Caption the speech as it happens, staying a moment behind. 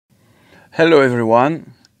Hello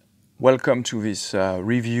everyone, welcome to this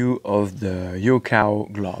review of the yokkao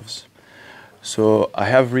gloves. So I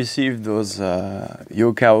have received those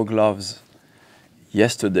yokkao gloves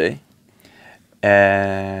yesterday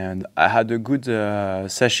and I had a good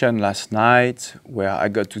session last night where I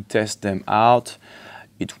got to test them out.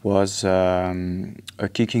 It was a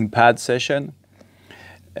kicking pad session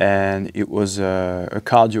and it was a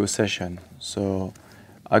cardio session. So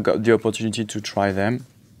I got the opportunity to try them.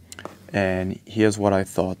 And here's what I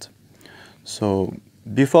thought. So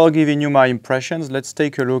before giving you my impressions, let's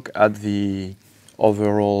take a look at the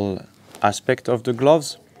overall aspect of the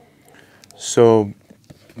gloves. So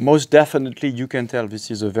most definitely you can tell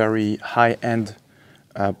this is a very high-end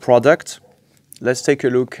product. Let's take a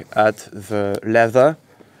look at the leather.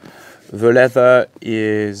 The leather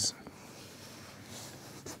is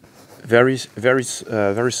very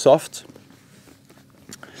soft.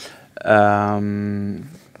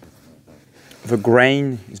 The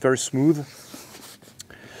grain is very smooth.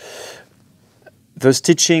 The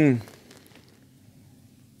stitching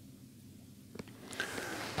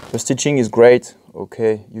is great.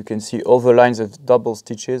 Okay, you can see all the lines of double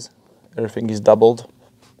stitches. Everything is doubled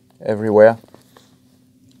everywhere.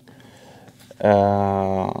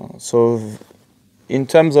 So in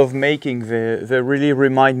terms of making, they really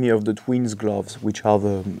remind me of the twins gloves, which are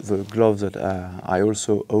the gloves that I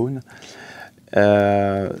also own.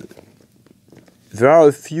 There are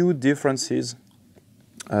a few differences.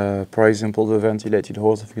 For example, the ventilated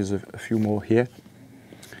hose, I think there's a few more here.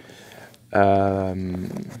 The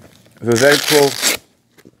Velcro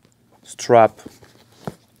strap,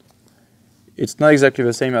 it's not exactly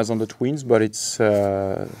the same as on the twins, but it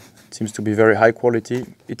seems to be very high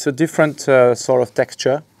quality. It's a different sort of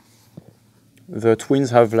texture. The twins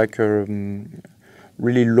have like a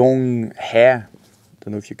really long hair.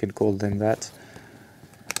 Don't know if you can call them that.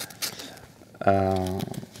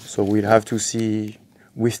 So we'll have to see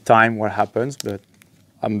with time what happens, but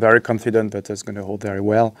I'm very confident that it's going to hold very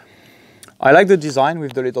well. I like the design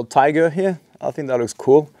with the little tiger here. I think that looks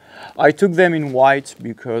cool. I took them in white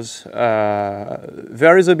because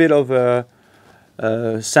there is a bit of a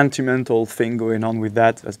sentimental thing going on with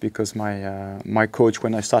that. That's because my coach,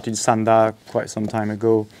 when I started Sanda quite some time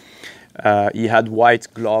ago, he had white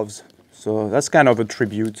gloves. So that's kind of a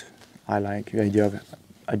tribute. I like the idea of it.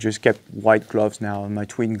 I just kept white gloves now, and my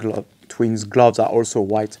twins gloves are also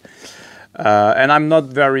white. And I'm not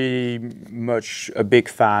very much a big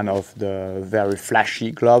fan of the very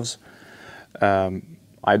flashy gloves. I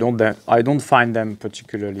don't find them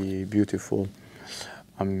particularly beautiful.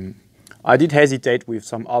 I did hesitate with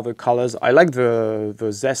some other colors. I like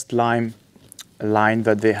the Zest Lime line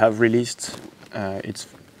that they have released. It's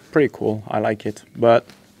pretty cool. I like it, but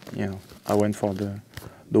you know, I went for the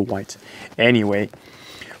white. Anyway.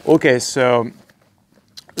 Okay, so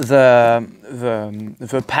the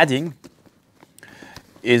padding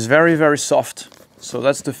is very soft. So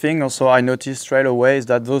that's the thing also I noticed straight away, is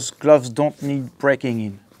that those gloves don't need breaking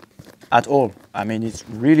in at all. I mean, it's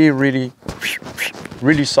really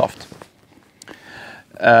soft.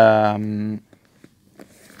 And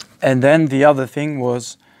then the other thing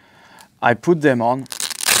was I put them on,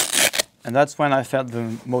 and that's when I felt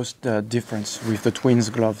the most difference with the twins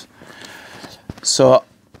gloves. So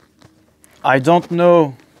I don't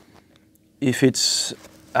know if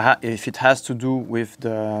it has to do with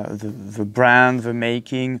the brand, the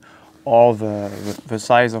making, or the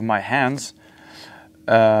size of my hands,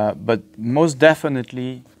 but most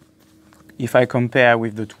definitely, if I compare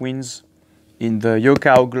with the twins, in the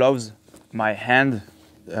yokkao gloves, my hand,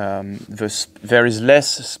 there is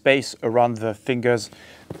less space around the fingers,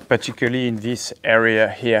 particularly in this area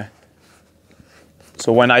here.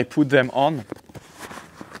 So when I put them on,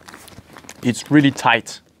 it's really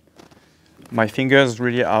tight. My fingers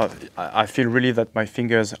really are, I feel really that my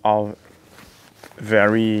fingers are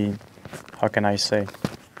very, how can I say?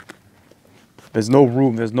 There's no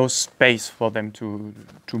room, there's no space for them to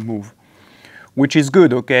move. Which is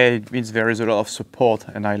good, okay? It means there is a lot of support,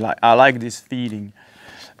 and I like this feeling.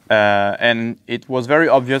 And it was very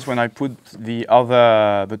obvious when I put the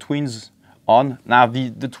twins on. Now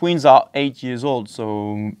the twins are 8 years old,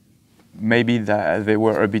 so maybe they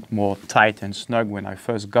were a bit more tight and snug when I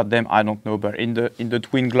first got them. I don't know, but in the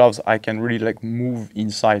twin gloves, I can really like move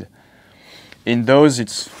inside. In those,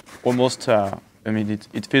 it's almost, I mean,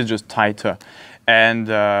 it feels just tighter. And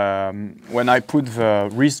when I put the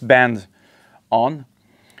wristband on,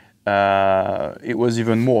 it was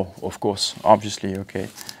even more, of course, obviously, okay.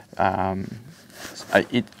 I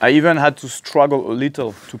even had to struggle a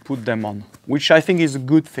little to put them on, which I think is a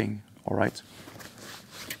good thing, all right.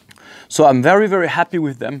 So I'm very happy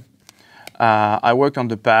with them. I worked on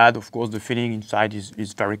the pad. Of course, the feeling inside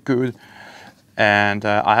is very good. And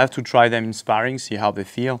I have to try them in sparring, see how they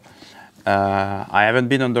feel. I haven't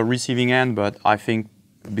been on the receiving end, but I think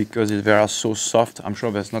because they are so soft, I'm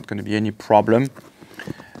sure there's not going to be any problem.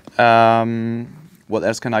 What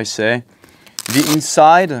else can I say? The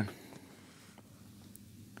inside,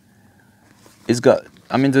 it's got,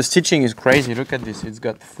 I mean, the stitching is crazy. Look at this. It's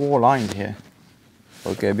got 4 lines here.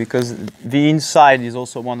 Okay, because the inside is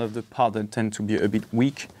also one of the parts that tend to be a bit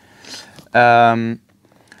weak. The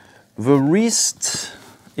wrist,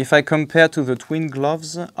 if I compare to the twin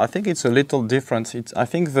gloves, I think it's a little different. I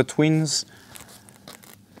think the twins,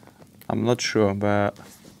 I'm not sure, but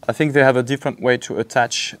I think they have a different way to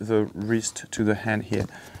attach the wrist to the hand here.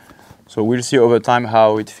 So we'll see over time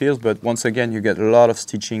how it feels, but once again, you get a lot of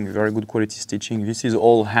stitching, very good quality stitching. This is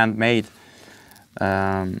all handmade,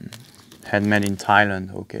 handmade in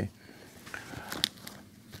Thailand, okay.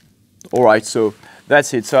 All right, so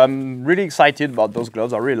that's it. So I'm really excited about those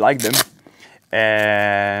gloves. I really like them.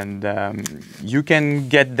 And you can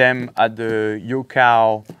get them at the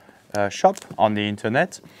yokkao shop on the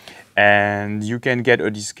internet. And you can get a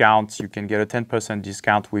discount. You can get a 10%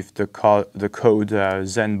 discount with the code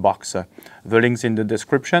ZenBox. The link's in the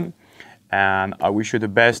description. And I wish you the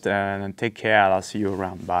best and take care. I'll see you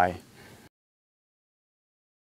around. Bye.